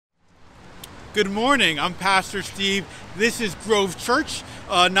Good morning. I'm Pastor Steve. This is Grove Church.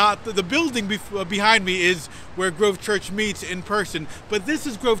 Not the building behind me is where Grove Church meets in person, but this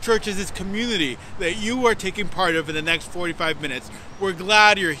is Grove Church as this community that you are taking part of in the next 45 minutes. We're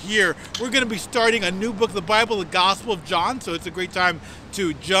glad you're here. We're going to be starting a new book of the Bible, the Gospel of John, so it's a great time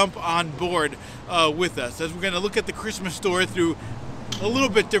to jump on board with us as we're going to look at the Christmas story through a little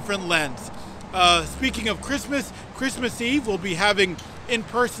bit different lens. Speaking of Christmas Eve, we'll be having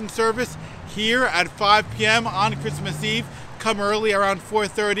in-person service here at 5 p.m. on Christmas Eve. Come early around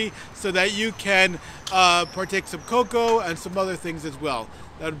 4:30 so that you can partake some cocoa and some other things as well.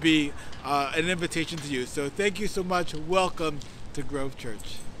 That would be an invitation to you. So thank you so much. Welcome to Grove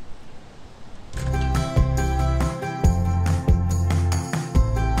Church.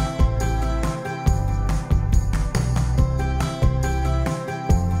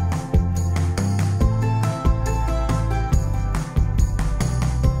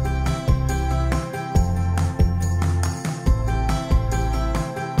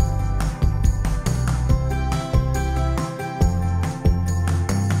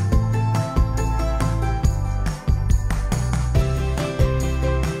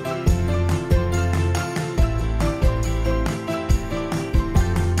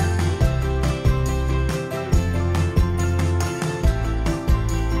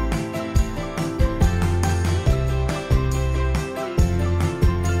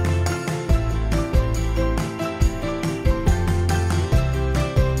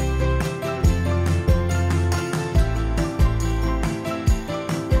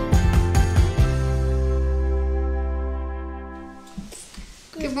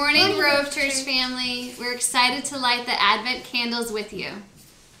 Good morning, Grove Church family. We're excited to light the Advent candles with you.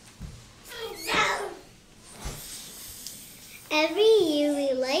 Every year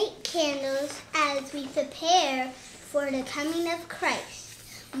we light candles as we prepare for the coming of Christ.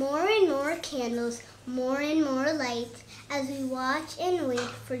 More and more candles, more and more lights as we watch and wait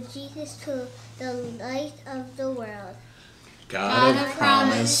for Jesus to the light of the world. God of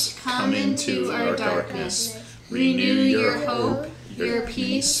promise, come into our darkness. Renew your hope, your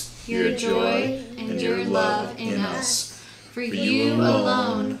peace, your joy, and your love in us. For you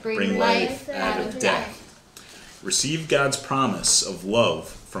alone bring life out of death. Receive God's promise of love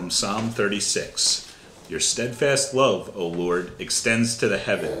from Psalm 36. Your steadfast love, O Lord, extends to the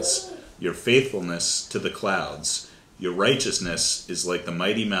heavens, your faithfulness to the clouds. Your righteousness is like the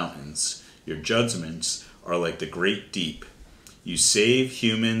mighty mountains. Your judgments are like the great deep. You save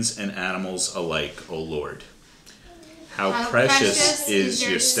humans and animals alike, O Lord. How precious is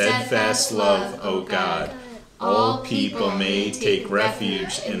your steadfast love, O God. All people may take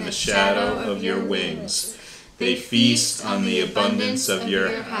refuge in the shadow of your wings. They feast on the abundance of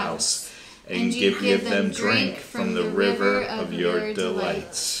your house, and give them drink from the river of your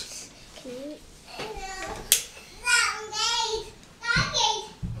delights. Will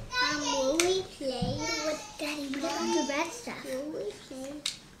we play with Daddy? What about the red stuff?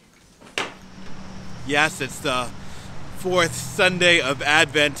 Yes, it's the fourth Sunday of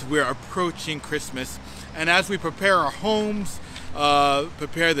Advent. We're approaching Christmas, and as we prepare our homes,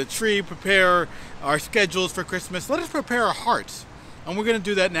 prepare the tree, prepare our schedules for Christmas, let us prepare our hearts. And we're going to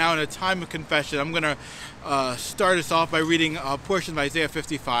do that now in a time of confession. I'm going to start us off by reading a portion of Isaiah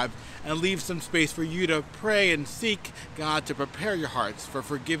 55 and leave some space for you to pray and seek God to prepare your hearts for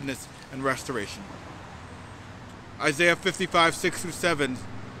forgiveness and restoration. Isaiah 55, 6-7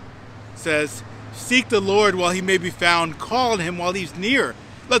 says, "Seek the Lord while he may be found. Call on him while he's near.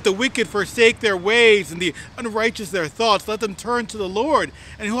 Let the wicked forsake their ways and the unrighteous their thoughts. Let them turn to the Lord,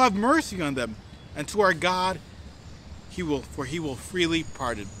 and he'll have mercy on them. And to our God, he will freely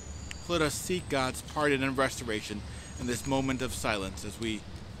pardon." Let us seek God's pardon and restoration in this moment of silence as we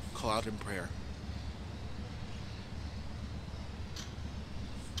call out in prayer.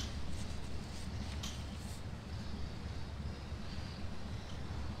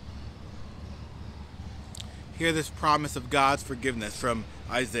 Hear this promise of God's forgiveness from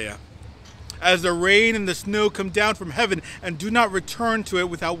Isaiah. "As the rain and the snow come down from heaven and do not return to it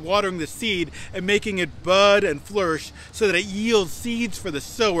without watering the seed and making it bud and flourish so that it yields seeds for the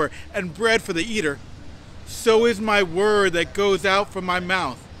sower and bread for the eater, so is my word that goes out from my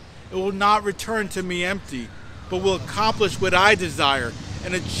mouth. It will not return to me empty, but will accomplish what I desire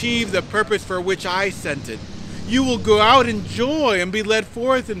and achieve the purpose for which I sent it. You will go out in joy and be led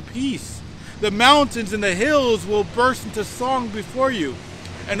forth in peace. The mountains and the hills will burst into song before you,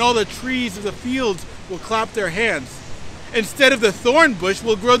 and all the trees of the fields will clap their hands. Instead of the thorn bush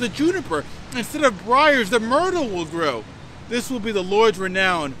will grow the juniper. Instead of briars, the myrtle will grow. This will be the Lord's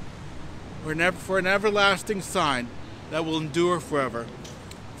renown for an everlasting sign that will endure forever.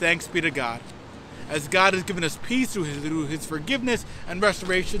 Thanks be to God. As God has given us peace through his forgiveness and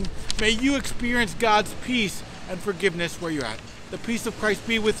restoration, may you experience God's peace and forgiveness where you're at. The peace of Christ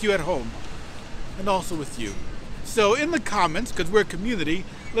be with you at home and also with you. So in the comments, because we're a community,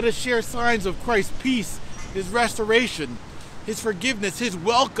 let us share signs of Christ's peace, his restoration, his forgiveness, his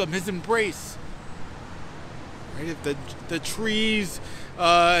welcome, his embrace. Right? If the trees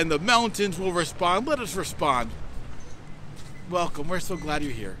and the mountains will respond, let us respond. Welcome. We're so glad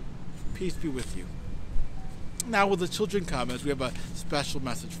you're here. Peace be with you. Now will the children come as we have a special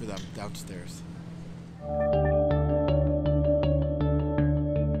message for them downstairs.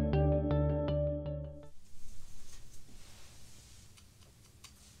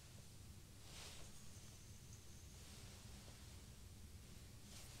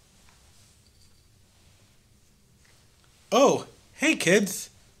 Oh, hey kids.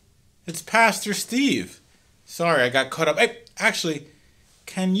 It's Pastor Steve. Sorry, I got caught up. Hey, actually,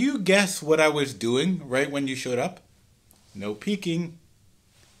 can you guess what I was doing right when you showed up? No peeking.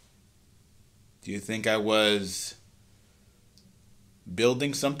 Do you think I was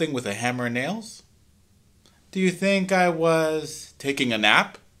building something with a hammer and nails? Do you think I was taking a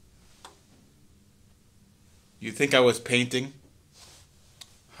nap? You think I was painting?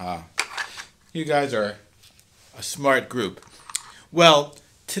 You guys are a smart group. Well,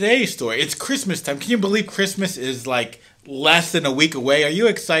 today's story, it's Christmas time. Can you believe Christmas is like less than a week away? Are you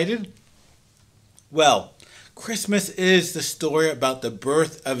excited? Well, Christmas is the story about the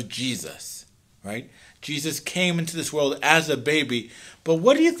birth of Jesus, right? Jesus came into this world as a baby, but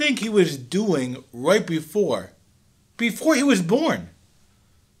what do you think he was doing right before he was born?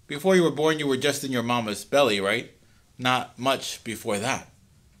 Before you were born, you were just in your mama's belly, right? Not much before that.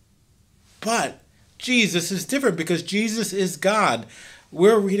 But Jesus is different because Jesus is God.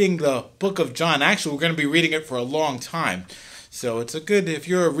 We're reading the book of John. Actually, we're going to be reading it for a long time. So it's a good, if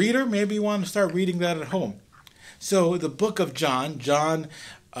you're a reader, maybe you want to start reading that at home. So the book of John,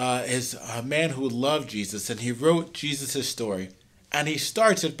 is a man who loved Jesus, and he wrote Jesus' story. And he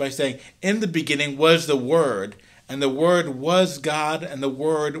starts it by saying, in the beginning was the Word, and the Word was God, and the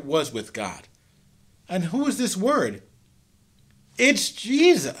Word was with God. And who is this Word? It's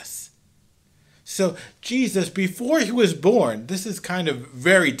Jesus. So Jesus, before he was born, this is kind of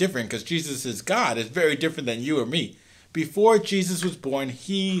very different because Jesus is God. It's very different than you or me. Before Jesus was born,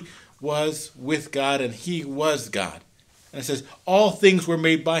 he was with God and he was God. And it says, all things were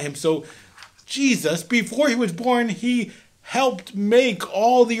made by him. So Jesus, before he was born, he helped make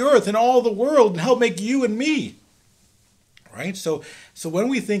all the earth and all the world and helped make you and me. Right? So when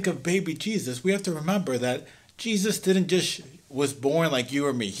we think of baby Jesus, we have to remember that Jesus didn't just was born like you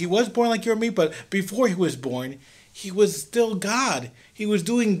or me. He was born like you or me, but before he was born, he was still God. He was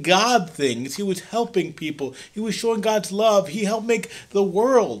doing God things. He was helping people. He was showing God's love. He helped make the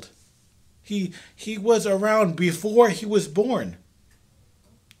world. He was around before he was born.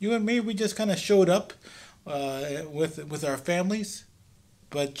 You and me, we just kind of showed up with our families.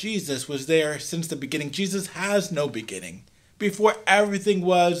 But Jesus was there since the beginning. Jesus has no beginning. Before everything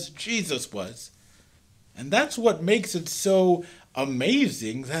was, Jesus was. And that's what makes it so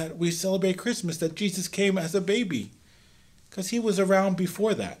amazing that we celebrate Christmas, that Jesus came as a baby. Because he was around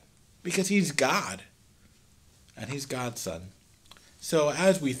before that. Because he's God. And he's God's son. So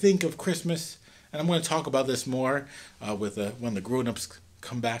as we think of Christmas, and I'm going to talk about this more when the grown-ups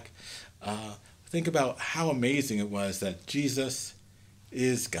come back, think about how amazing it was that Jesus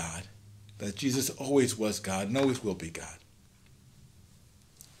is God. That Jesus always was God and always will be God.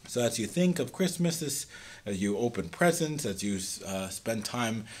 So as you think of Christmas, as you open presents, as you spend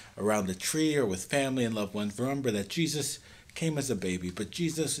time around the tree or with family and loved ones, remember that Jesus came as a baby, but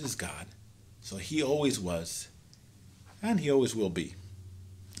Jesus is God. So he always was, and he always will be.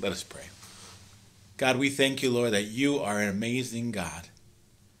 Let us pray. God, we thank you, Lord, that you are an amazing God,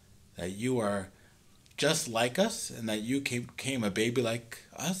 that you are just like us, and that you came a baby like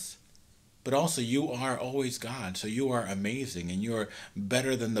us. But also you are always God, so you are amazing, and you are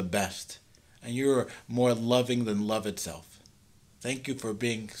better than the best, and you are more loving than love itself. Thank you for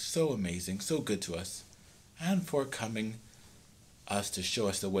being so amazing, so good to us, and for coming us to show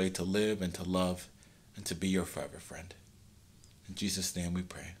us the way to live and to love and to be your forever friend. In Jesus' name we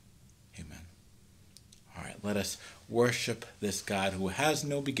pray. Amen. All right, let us worship this God who has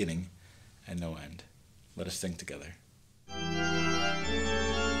no beginning and no end. Let us sing together.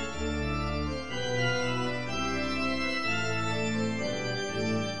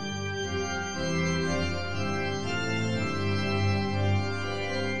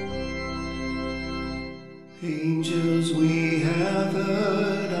 Angels we have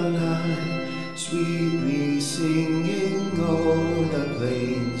heard on high, sweetly singing o'er the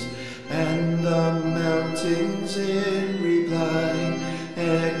plains and the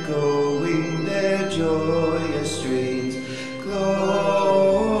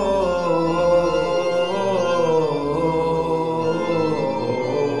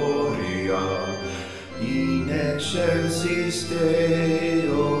excelsis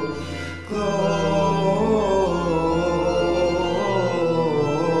Deo, gloria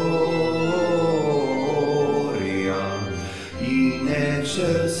in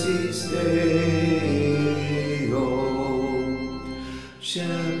excelsis Deo.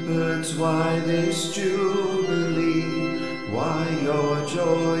 Shepherds, why this jubilee? Why your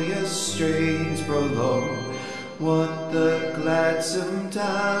joyous strains prolong? What the gladsome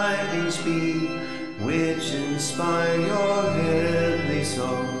tidings be, which inspire your heavenly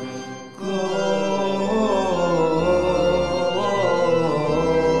song? Gloria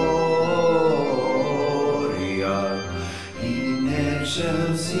in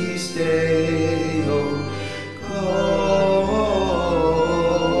excelsis Deo, gloria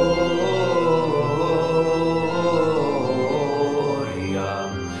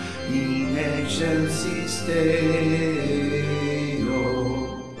in excelsis Deo.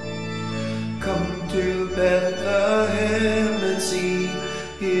 Come to Bethlehem and see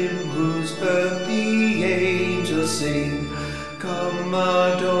him whose birth the angels sing. Come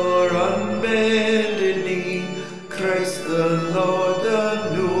adore on bended knee, Christ the Lord, the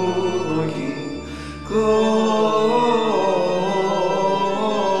newborn King. Gloria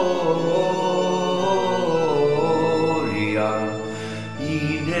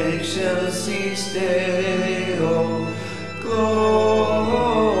in excelsis Deo, gloria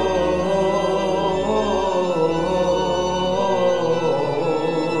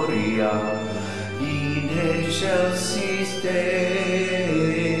in excelsis Deo.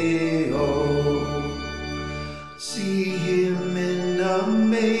 See him in a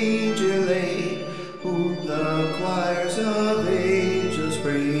manger laid, whom the choirs of angels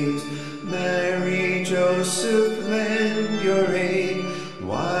praise. Mary, Joseph, lend your aid,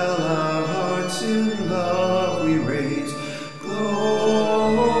 while our hearts in love we raise. Gloria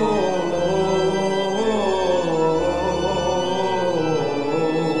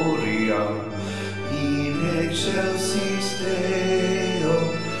in excelsis Deo,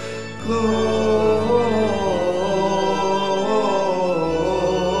 gloria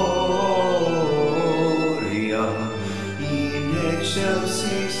in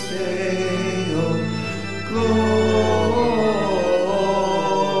excelsis Deo, gloria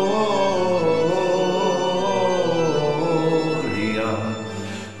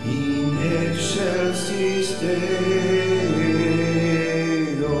in excelsis Deo.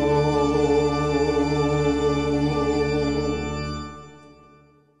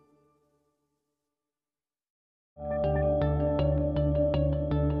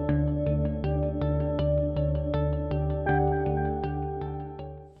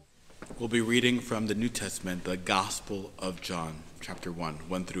 We'll be reading from the New Testament, the Gospel of John, chapter 1,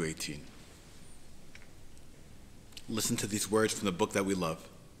 1 through 18. Listen to these words from the book that we love.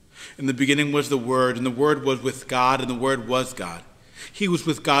 In the beginning was the Word, and the Word was with God, and the Word was God. He was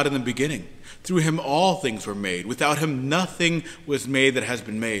with God in the beginning. Through him all things were made. Without him nothing was made that has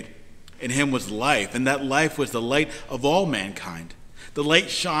been made. In him was life, and that life was the light of all mankind. The light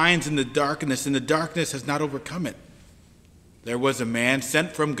shines in the darkness, and the darkness has not overcome it. There was a man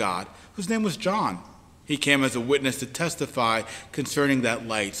sent from God, whose name was John. He came as a witness to testify concerning that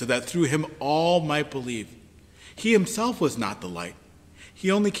light, so that through him all might believe. He himself was not the light.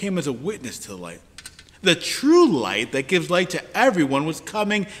 He only came as a witness to the light. The true light that gives light to everyone was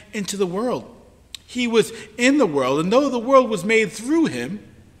coming into the world. He was in the world, and though the world was made through him,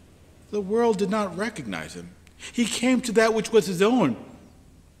 the world did not recognize him. He came to that which was his own,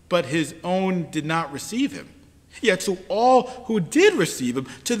 but his own did not receive him. Yet to all who did receive him,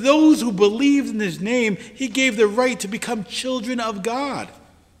 to those who believed in his name, he gave the right to become children of God.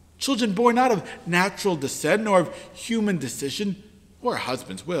 Children born not of natural descent, nor of human decision, or a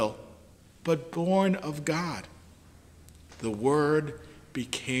husband's will, but born of God. The Word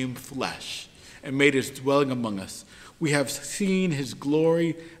became flesh and made his dwelling among us. We have seen his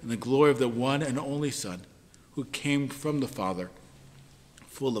glory and the glory of the one and only Son, who came from the Father,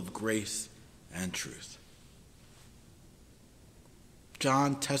 full of grace and truth.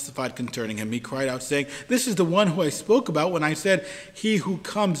 John testified concerning him. He cried out, saying, "This is the one who I spoke about when I said, 'He who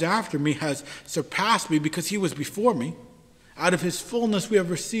comes after me has surpassed me because he was before me.' Out of his fullness we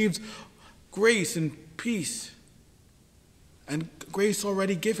have received grace and peace, and grace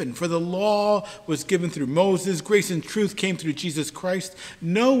already given. For the law was given through Moses, grace and truth came through Jesus Christ.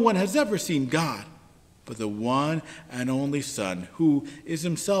 No one has ever seen God, but the one and only Son, who is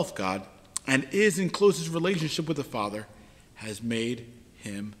himself God and is in closest relationship with the Father, has made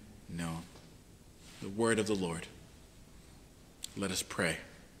him known." The word of the Lord. Let us pray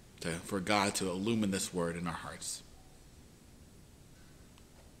for God to illumine this word in our hearts.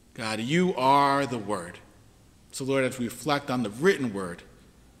 God, you are the Word. So, Lord, as we reflect on the written word,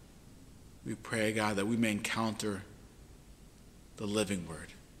 we pray, God, that we may encounter the living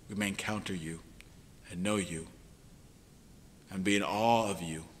word. We may encounter you and know you and be in awe of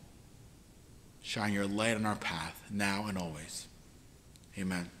you. Shine your light on our path now and always.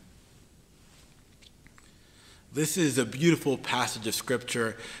 Amen. This is a beautiful passage of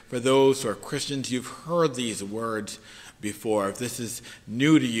Scripture for those who are Christians. You've heard these words before. If this is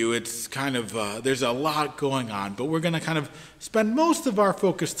new to you, it's kind of, there's a lot going on, but we're going to kind of spend most of our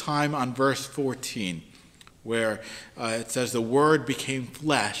focused time on verse 14, where it says, the Word became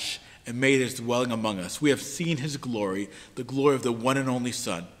flesh and made his dwelling among us. We have seen his glory, the glory of the one and only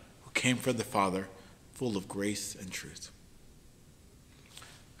Son, who came from the Father, full of grace and truth.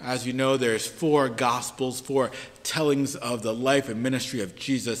 As you know, there's 4 Gospels, 4 tellings of the life and ministry of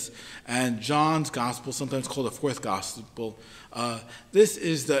Jesus. And John's Gospel, sometimes called the 4th Gospel, this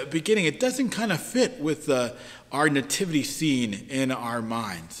is the beginning. It doesn't kind of fit with our nativity scene in our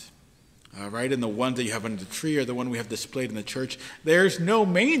minds. Right? And the ones that you have under the tree or the one we have displayed in the church. There's no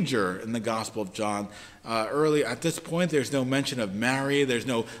manger in the Gospel of John. Early at this point, there's no mention of Mary. There's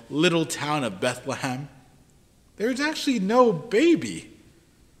no little town of Bethlehem. There's actually no baby.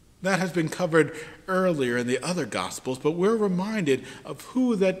 That has been covered earlier in the other Gospels, but we're reminded of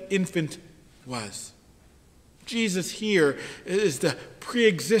who that infant was. Jesus here is the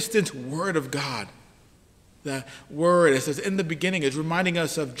pre-existent Word of God. The Word, it says in the beginning, is reminding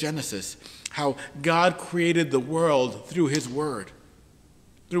us of Genesis, how God created the world through his Word,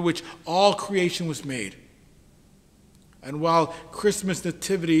 through which all creation was made. And while Christmas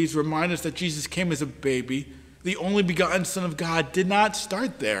nativities remind us that Jesus came as a baby, the only begotten Son of God did not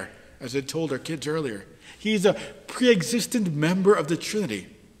start there, as I told our kids earlier. He's a pre-existent member of the Trinity.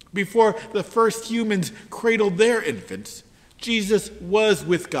 Before the first humans cradled their infants, Jesus was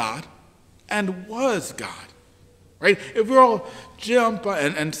with God and was God. Right? If we all jump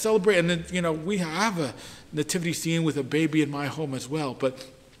and celebrate, and then, we have a nativity scene with a baby in my home as well, but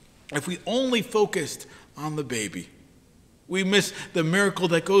if we only focused on the baby, we miss the miracle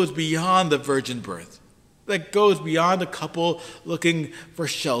that goes beyond the virgin birth, that goes beyond a couple looking for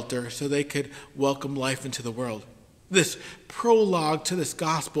shelter so they could welcome life into the world. This prologue to this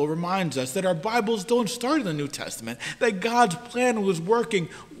gospel reminds us that our Bibles don't start in the New Testament, that God's plan was working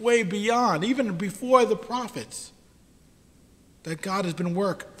way beyond, even before the prophets, that God has been at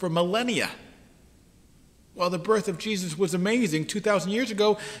work for millennia. While the birth of Jesus was amazing 2,000 years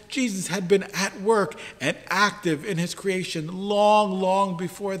ago, Jesus had been at work and active in his creation long, long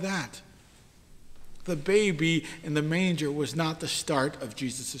before that. The baby in the manger was not the start of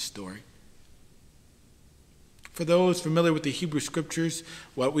Jesus' story. For those familiar with the Hebrew Scriptures,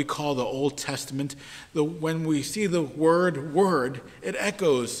 what we call the Old Testament, when we see the word, it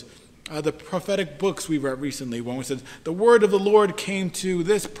echoes the prophetic books we read recently when we said, the word of the Lord came to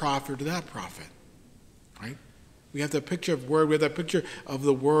this prophet or to that prophet. Right? We have the picture of word, we have that picture of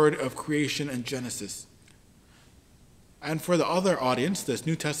the word of creation in Genesis. And for the other audience, this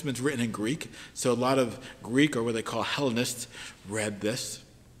New Testament's written in Greek, so a lot of Greek, or what they call Hellenists, read this.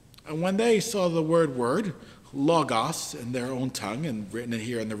 And when they saw the word, logos, in their own tongue, and written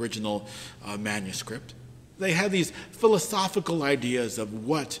here in the original manuscript, they had these philosophical ideas of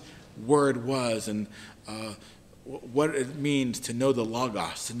what word was and what it means to know the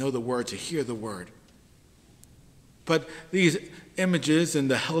logos, to know the word, to hear the word. But these images in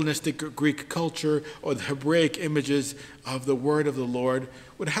the Hellenistic Greek culture or the Hebraic images of the word of the Lord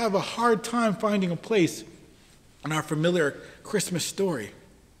would have a hard time finding a place in our familiar Christmas story.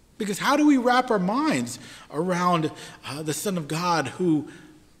 Because how do we wrap our minds around the Son of God who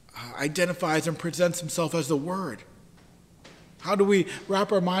identifies and presents himself as the Word? How do we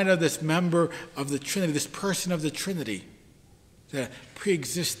wrap our mind on this member of the Trinity, this person of the Trinity that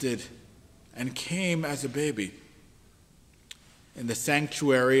pre-existed and came as a baby? In the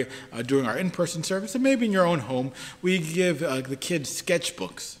sanctuary during our in-person service, and maybe in your own home, we give the kids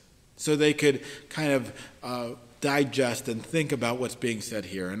sketchbooks so they could kind of digest and think about what's being said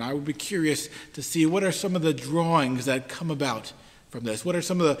here. And I would be curious to see what are some of the drawings that come about from this. What are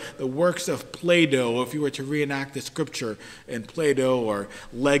some of the works of Play-Doh, if you were to reenact the scripture in Play-Doh or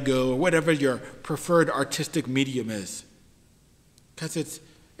Lego or whatever your preferred artistic medium is? Because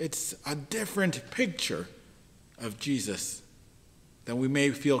it's a different picture of Jesus than we may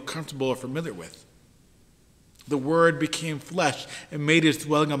feel comfortable or familiar with. The Word became flesh and made his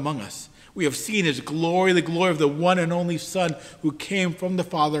dwelling among us. We have seen his glory, the glory of the one and only Son who came from the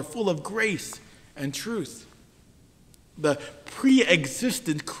Father, full of grace and truth. The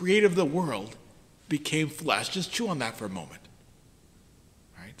pre-existent creator of the world became flesh. Just chew on that for a moment.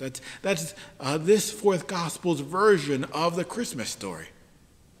 Right? That's this fourth gospel's version of the Christmas story.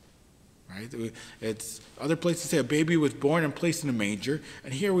 Right? It's other places say a baby was born and placed in a manger,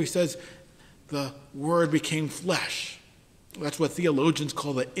 and here he says the Word became flesh. That's what theologians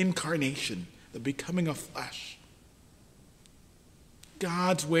call the incarnation, the becoming of flesh.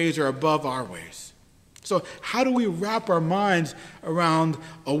 God's ways are above our ways. So how do we wrap our minds around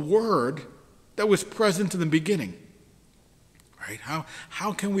a word that was present in the beginning? Right?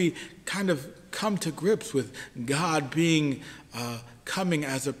 How can we kind of come to grips with God being coming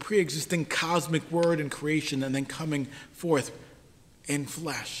as a pre-existing cosmic word in creation and then coming forth in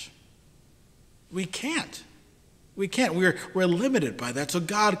flesh? We can't. We can't. We're limited by that. So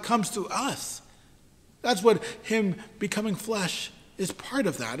God comes to us. That's what him becoming flesh is part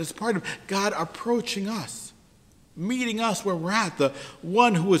of that. It's part of God approaching us, meeting us where we're at. The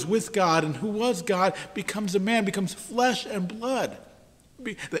one who was with God and who was God becomes a man, becomes flesh and blood.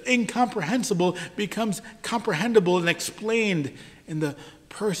 The incomprehensible becomes comprehensible and explained in the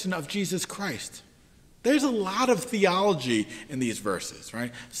person of Jesus Christ. There's a lot of theology in these verses,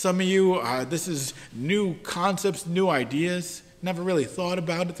 right? Some of you, this is new concepts, new ideas, never really thought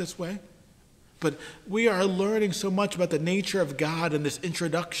about it this way. But we are learning so much about the nature of God in this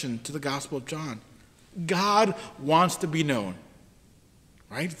introduction to the Gospel of John. God wants to be known,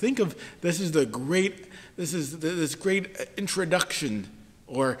 right? Think of this great introduction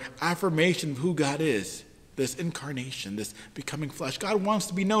or affirmation of who God is, this incarnation, this becoming flesh. God wants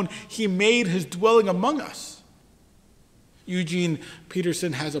to be known. He made his dwelling among us. Eugene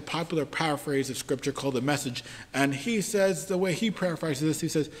Peterson has a popular paraphrase of Scripture called The Message, and he says, the way he paraphrases this, he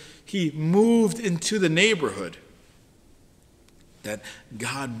says, he moved into the neighborhood. That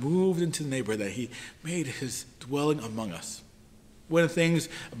God moved into the neighborhood, that he made his dwelling among us. One of the things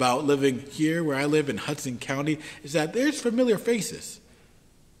about living here, where I live in Hudson County, is that there's familiar faces.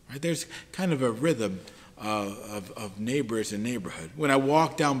 Right? There's kind of a rhythm of neighbors and neighborhood. When I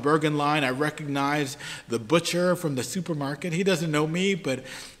walk down Bergen line, I recognize the butcher from the supermarket. He doesn't know me, but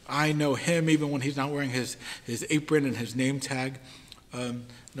I know him even when he's not wearing his apron and his name tag.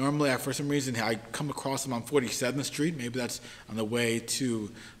 Normally, for some reason, I come across him on 47th Street. Maybe that's on the way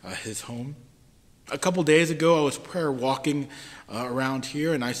to his home. A couple days ago, I was prayer walking around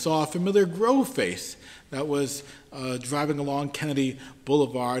here, and I saw a familiar Grove face that was driving along Kennedy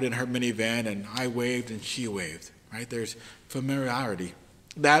Boulevard in her minivan, and I waved and she waved. Right? There's familiarity.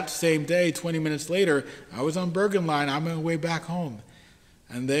 That same day, 20 minutes later, I was on Bergen line. I'm on my way back home.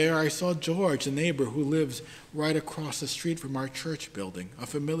 And there I saw George, a neighbor who lives right across the street from our church building, a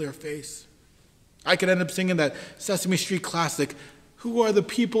familiar face. I could end up singing that Sesame Street classic, "Who are the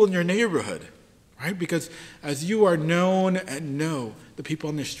people in your neighborhood?" Right? Because as you are known and know the people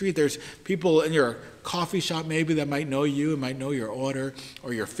on the street, there's people in your coffee shop maybe that might know you and might know your order,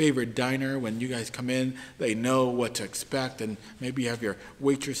 or your favorite diner. When you guys come in, they know what to expect, and maybe you have your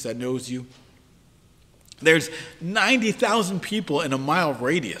waitress that knows you. There's 90,000 people in a mile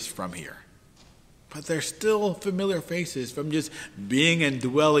radius from here. But they're still familiar faces from just being and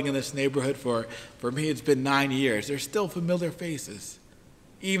dwelling in this neighborhood for me, it's been 9 years. They're still familiar faces,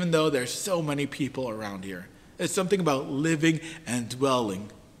 even though there's so many people around here. It's something about living and dwelling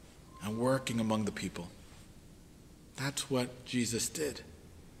and working among the people. That's what Jesus did.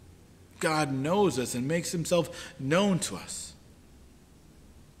 God knows us and makes himself known to us.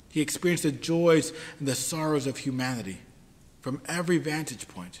 He experienced the joys and the sorrows of humanity from every vantage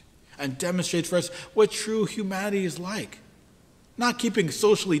point and demonstrates for us what true humanity is like. Not keeping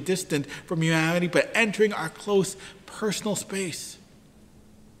socially distant from humanity, but entering our close personal space.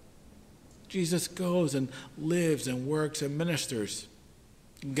 Jesus goes and lives and works and ministers.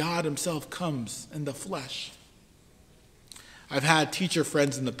 God himself comes in the flesh. I've had teacher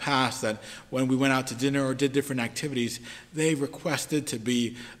friends in the past that when we went out to dinner or did different activities, they requested to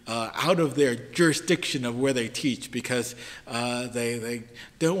be out of their jurisdiction of where they teach because they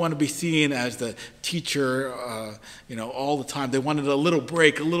don't want to be seen as the teacher all the time. They wanted a little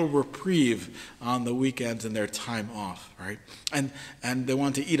break, a little reprieve on the weekends and their time off, right? And they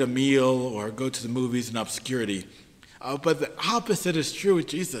want to eat a meal or go to the movies in obscurity. But the opposite is true with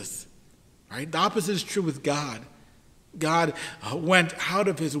Jesus, right? The opposite is true with God. God went out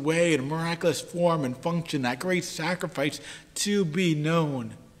of his way in miraculous form and function, that great sacrifice, to be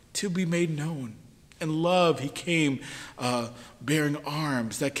known, to be made known. In love, he came bearing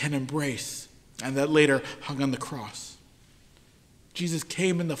arms that can embrace and that later hung on the cross. Jesus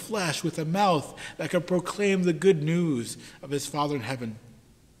came in the flesh with a mouth that could proclaim the good news of his Father in heaven,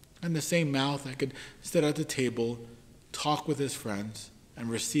 and the same mouth that could sit at the table, talk with his friends, and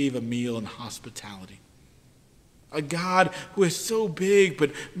receive a meal in hospitality. A God who is so big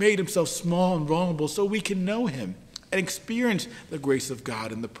but made himself small and vulnerable so we can know him and experience the grace of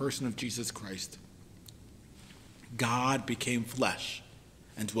God in the person of Jesus Christ. God became flesh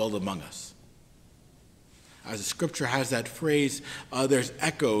and dwelled among us. As the scripture has that phrase, there's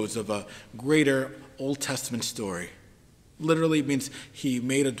echoes of a greater Old Testament story. Literally means he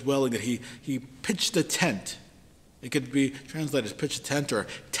made a dwelling, that he pitched a tent. It could be translated as pitched a tent or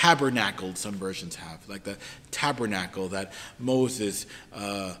tabernacled, some versions have, like the tabernacle that Moses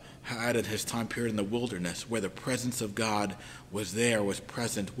had at his time period in the wilderness, where the presence of God was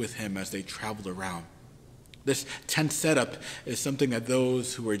present with him as they traveled around. This tent setup is something that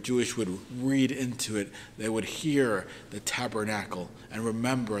those who were Jewish would read into it. They would hear the tabernacle and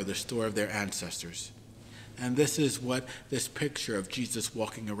remember the story of their ancestors. And this is what this picture of Jesus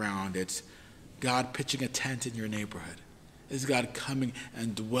walking around, it's God pitching a tent in your neighborhood. It's God coming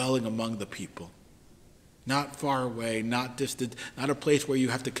and dwelling among the people. Not far away, not distant, not a place where you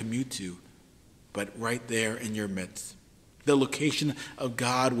have to commute to, but right there in your midst. The location of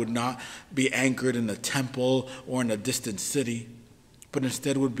God would not be anchored in a temple or in a distant city, but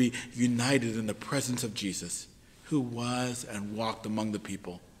instead would be united in the presence of Jesus, who was and walked among the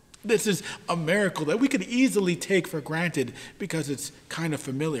people. This is a miracle that we could easily take for granted because it's kind of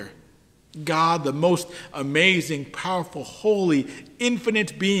familiar. God, the most amazing, powerful, holy,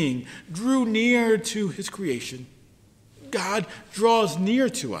 infinite being, drew near to his creation. God draws near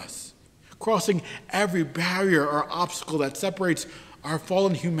to us, crossing every barrier or obstacle that separates our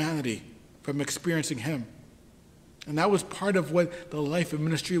fallen humanity from experiencing him. And that was part of what the life of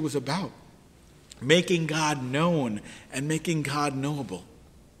ministry was about. Making God known and making God knowable.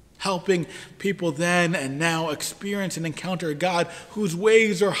 Helping people then and now experience and encounter a God whose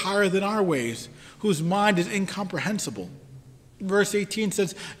ways are higher than our ways, whose mind is incomprehensible. Verse 18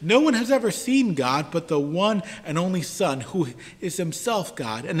 says, "No one has ever seen God but the one and only Son, who is himself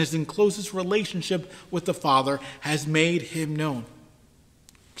God and is in closest relationship with the Father, has made him known."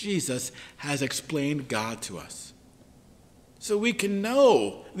 Jesus has explained God to us, so we can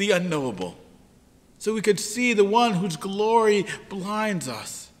know the unknowable, so we could see the one whose glory blinds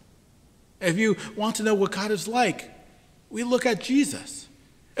us. If you want to know what God is like, we look at Jesus.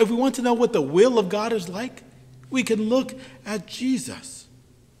 If we want to know what the will of God is like, we can look at Jesus.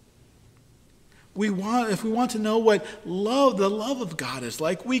 If we want to know what the love of God is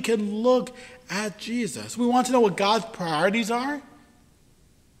like, we can look at Jesus. We want to know what God's priorities are,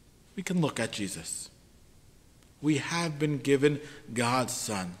 we can look at Jesus. We have been given God's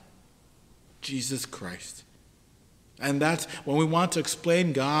Son, Jesus Christ. And that's when we want to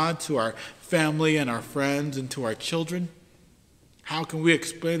explain God to our family and our friends and to our children. How can we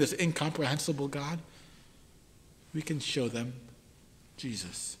explain this incomprehensible God? We can show them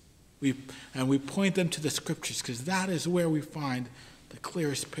Jesus. We point them to the scriptures because that is where we find the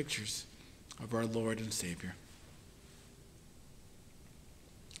clearest pictures of our Lord and Savior.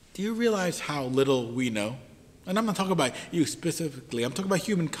 Do you realize how little we know? And I'm not talking about you specifically. I'm talking about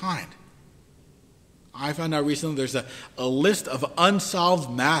humankind. I found out recently there's a list of unsolved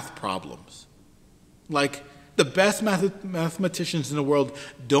math problems. Like, the best mathematicians in the world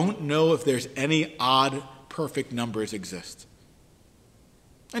don't know if there's any odd, perfect numbers exist.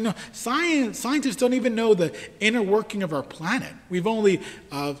 I know scientists don't even know the inner working of our planet. We've only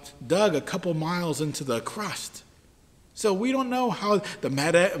dug a couple miles into the crust. So we don't know how the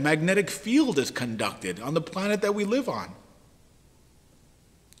magnetic field is conducted on the planet that we live on.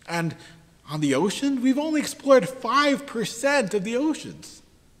 And on the ocean, we've only explored 5% of the oceans.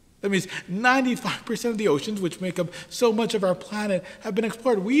 That means 95% of the oceans, which make up so much of our planet, have been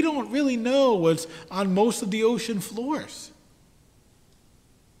explored. We don't really know what's on most of the ocean floors.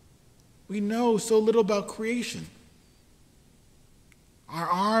 We know so little about creation. Our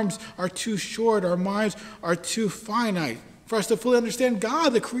arms are too short, our minds are too finite for us to fully understand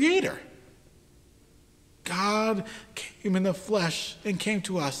God, the Creator. God came in the flesh and came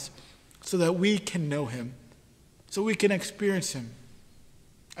to us so that we can know him, so we can experience him.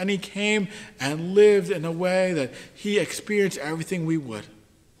 And he came and lived in a way that he experienced everything we would.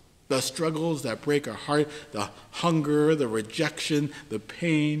 The struggles that break our heart, the hunger, the rejection, the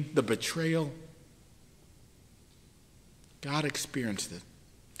pain, the betrayal. God experienced it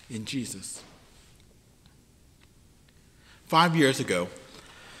in Jesus. 5 years ago,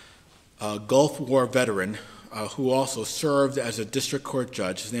 a Gulf War veteran who also served as a district court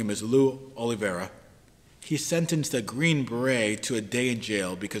judge, his name is Lou Oliveira, he sentenced a Green Beret to a day in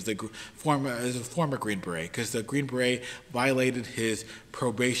jail because the former Green Beret, because the Green Beret violated his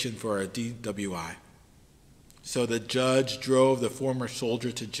probation for a DWI. So the judge drove the former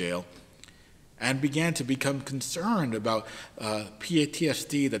soldier to jail, and began to become concerned about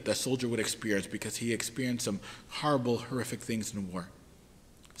PTSD that the soldier would experience because he experienced some horrible, horrific things in war.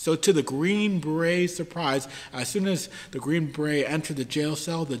 So to the Green Beret's surprise, as soon as the Green Beret entered the jail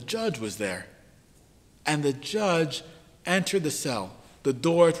cell, the judge was there. And the judge entered the cell. The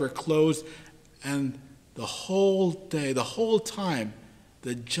doors were closed, and the whole day, the whole time,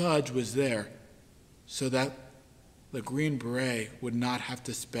 the judge was there so that the Green Beret would not have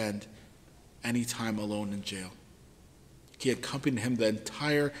to spend any time alone in jail. He accompanied him the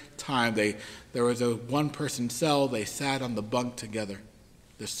entire time. There was a one-person cell. They sat on the bunk together.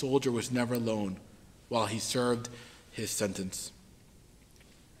 The soldier was never alone while he served his sentence.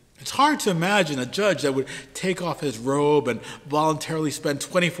 It's hard to imagine a judge that would take off his robe and voluntarily spend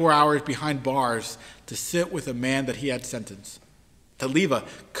 24 hours behind bars to sit with a man that he had sentenced. To leave a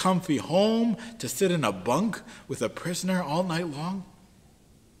comfy home to sit in a bunk with a prisoner all night long.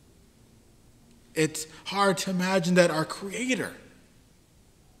 It's hard to imagine that our Creator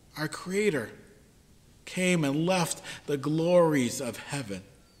came and left the glories of heaven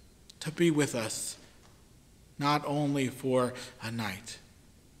to be with us, not only for a night,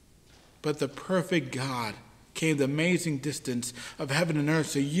 but the perfect God came the amazing distance of heaven and earth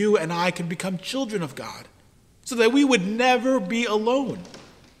so you and I could become children of God, so that we would never be alone.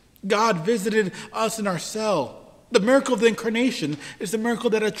 God visited us in our cell. The miracle of the incarnation is the miracle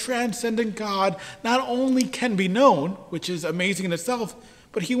that a transcendent God not only can be known, which is amazing in itself,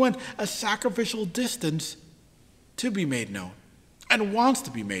 but he went a sacrificial distance to be made known and wants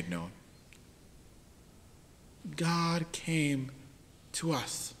to be made known. God came to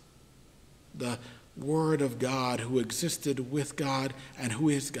us, the Word of God who existed with God and who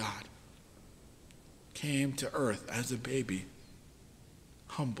is God, came to earth as a baby,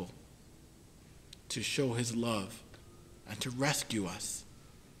 humble, to show his love and to rescue us,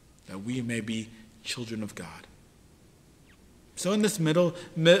 that we may be children of God. So in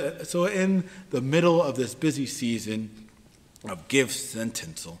the middle of this busy season of gifts and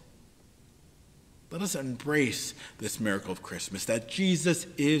tinsel, let us embrace this miracle of Christmas, that Jesus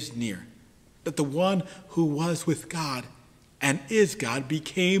is near, that the one who was with God and is God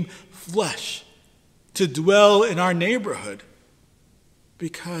became flesh to dwell in our neighborhood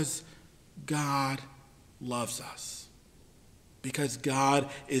because God loves us, because God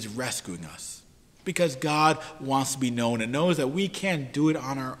is rescuing us, because God wants to be known and knows that we can't do it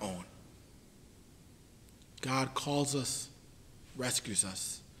on our own. God calls us, rescues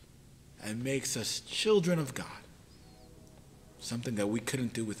us, and makes us children of God, something that we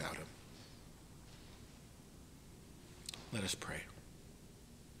couldn't do without him. Let us pray.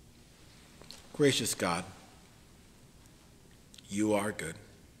 Gracious God, you are good.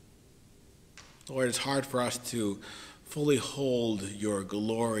 Lord, it's hard for us to fully hold your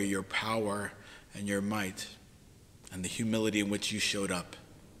glory, your power, and your might, and the humility in which you showed up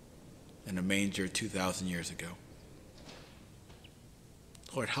in a manger 2,000 years ago.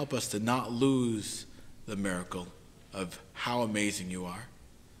 Lord, help us to not lose the miracle of how amazing you are,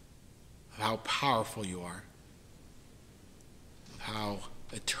 of how powerful you are, of how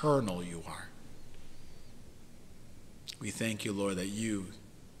eternal you are. We thank you, Lord, that you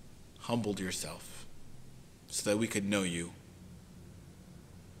humbled yourself so that we could know you,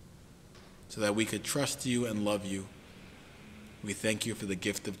 so that we could trust you and love you. We thank you for the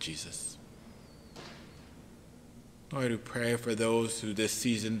gift of Jesus. Lord, we pray for those who this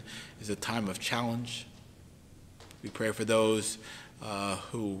season is a time of challenge. We pray for those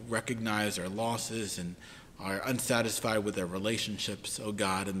who recognize their losses and are unsatisfied with their relationships, oh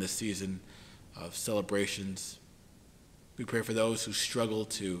God, in this season of celebrations. We pray for those who struggle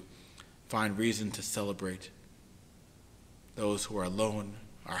to find reason to celebrate, those who are alone,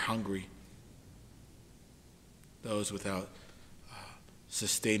 are hungry, those without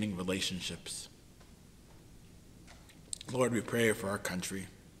sustaining relationships. Lord, we pray for our country,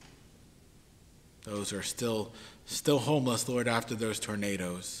 those who are still homeless, Lord, after those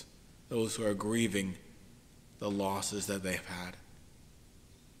tornadoes, those who are grieving the losses that they've had.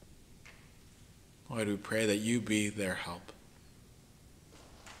 Lord, we pray that you be their help.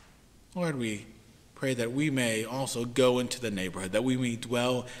 Lord, we pray that we may also go into the neighborhood, that we may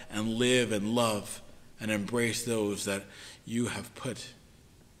dwell and live and love and embrace those that you have put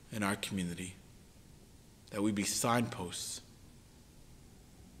in our community, that we be signposts,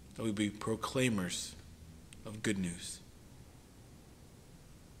 that we be proclaimers of good news.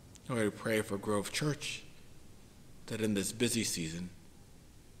 Lord, we pray for Grove Church, that in this busy season,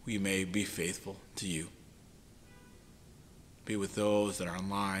 we may be faithful to you. Be with those that are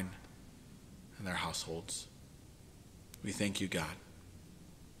online and their households. We thank you, God.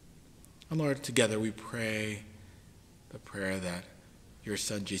 And Lord, together we pray the prayer that your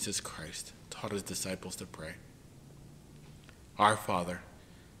Son, Jesus Christ, taught his disciples to pray. Our Father,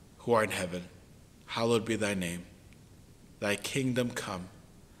 who art in heaven, hallowed be thy name. Thy kingdom come,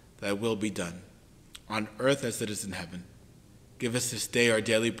 thy will be done, on earth as it is in heaven. Give us this day our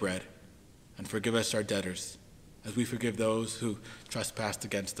daily bread, and forgive us our debtors, as we forgive those who trespass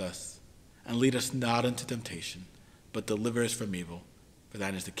against us. And lead us not into temptation, but deliver us from evil. For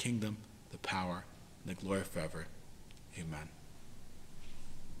thine is the kingdom, the power, and the glory forever. Amen.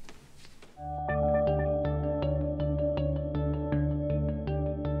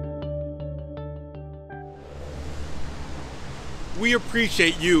 We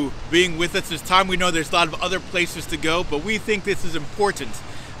appreciate you being with us this time. We know there's a lot of other places to go, but we think this is important.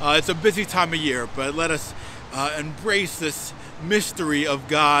 It's a busy time of year, but let us embrace this mystery of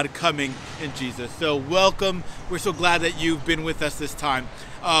God coming in Jesus. So welcome. We're so glad that you've been with us this time.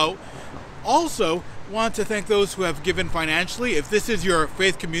 Also, want to thank those who have given financially. If this is your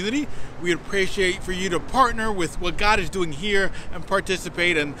faith community, we appreciate for you to partner with what God is doing here and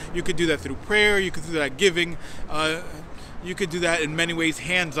participate. And you could do that through prayer. You could do that giving. You could do that in many ways,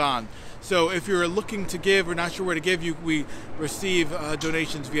 hands-on. So if you're looking to give or not sure where to give, we receive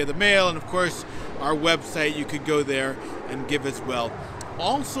donations via the mail. And of course, our website, you could go there and give as well.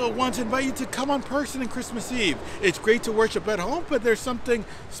 Also want to invite you to come on person on Christmas Eve. It's great to worship at home, but there's something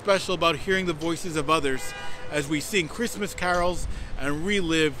special about hearing the voices of others as we sing Christmas carols and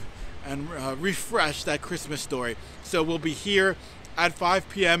relive and refresh that Christmas story. So we'll be here at 5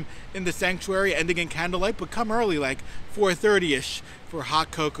 p.m. in the sanctuary, ending in candlelight, but come early, like 4:30-ish, for hot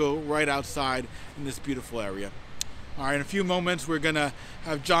cocoa right outside in this beautiful area. All right, in a few moments, we're going to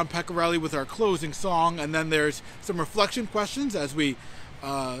have John Pecorelli with our closing song, and then there's some reflection questions as we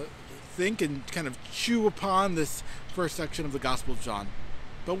think and kind of chew upon this first section of the Gospel of John.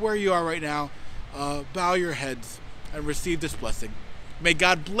 But where you are right now, bow your heads and receive this blessing. May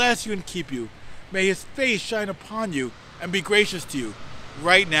God bless you and keep you. May his face shine upon you and be gracious to you,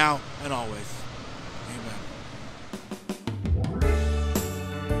 right now and always.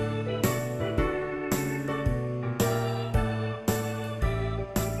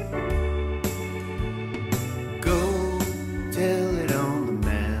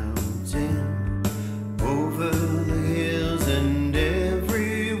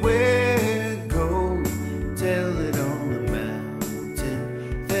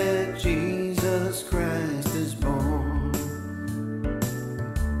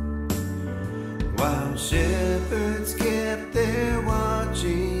 While shepherds kept their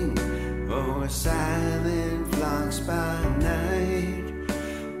watching o'er silent flocks by night,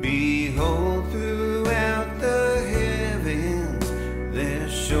 behold, throughout the heavens there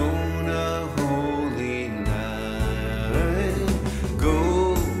shone a holy light.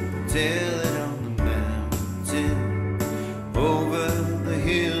 Go tell it on the mountain, over the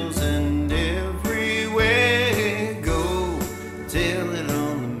hills and everywhere. Go tell it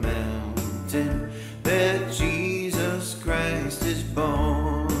on the mountain that Jesus Christ is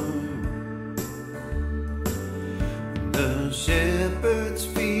born. The shepherds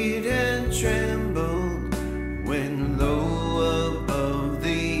feared and trembled when low above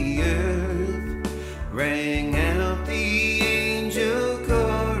the earth rang out the angel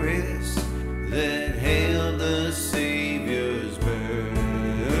chorus that hailed the Savior's birth.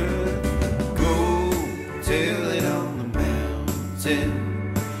 Go tell it on the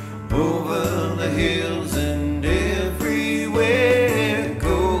mountain, over the hills and everywhere.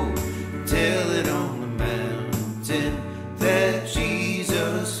 Go tell it on the mountain that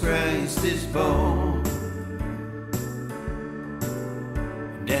Jesus Christ is born.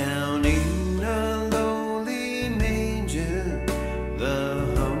 Down in a lowly manger the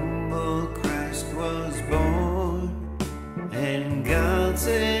humble Christ was born, and God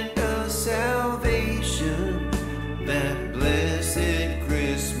sent us salvation that blessed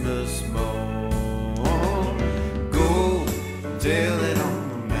Christmas morn. Go tell it on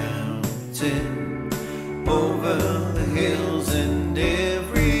the mountain, over the hills and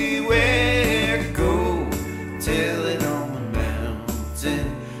everywhere. Go tell it on the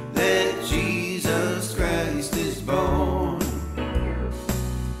mountain that Jesus Christ is born.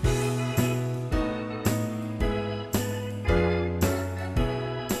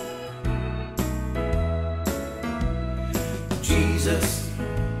 Jesus,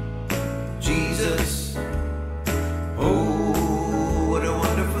 Jesus, oh, what a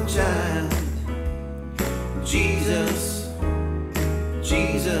wonderful child. Jesus,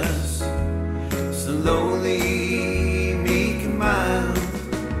 Jesus, so lowly, meek and mild.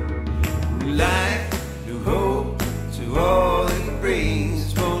 New life, new hope to all it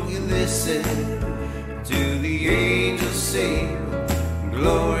brings. Won't you listen listen to the angels sing.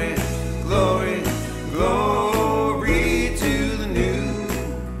 Glory, glory, glory to the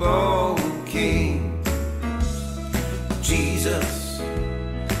newborn King. Jesus,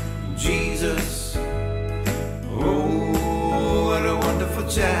 Jesus, oh, what a wonderful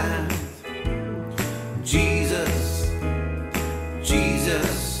child. Jesus,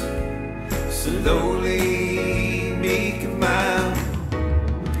 Jesus, so lowly, meek and mild.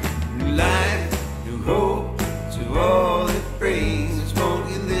 New life, new hope to all it brings. Won't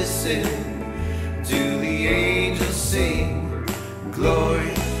you listen to the angels sing?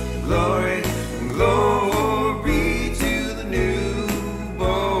 Glory, glory, glory to the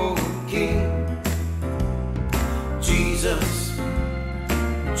newborn King. Jesus,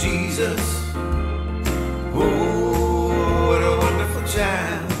 Jesus, oh, what a wonderful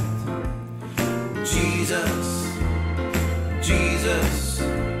child. Jesus, Jesus,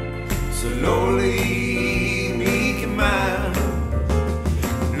 so lowly, meek and mild.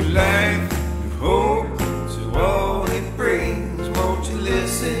 New life, new hope to all it brings. Won't you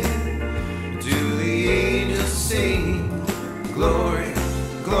listen to the angels sing? Glory,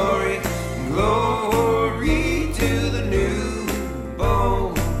 glory, glory to the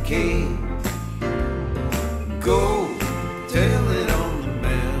newborn King. Go tell it on the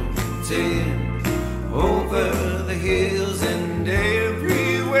mountain, over the hills and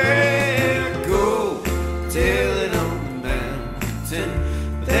everywhere. Go tell it on the mountain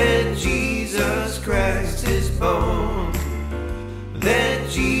that Jesus Christ is born, that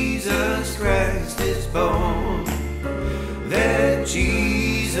Jesus Christ is born.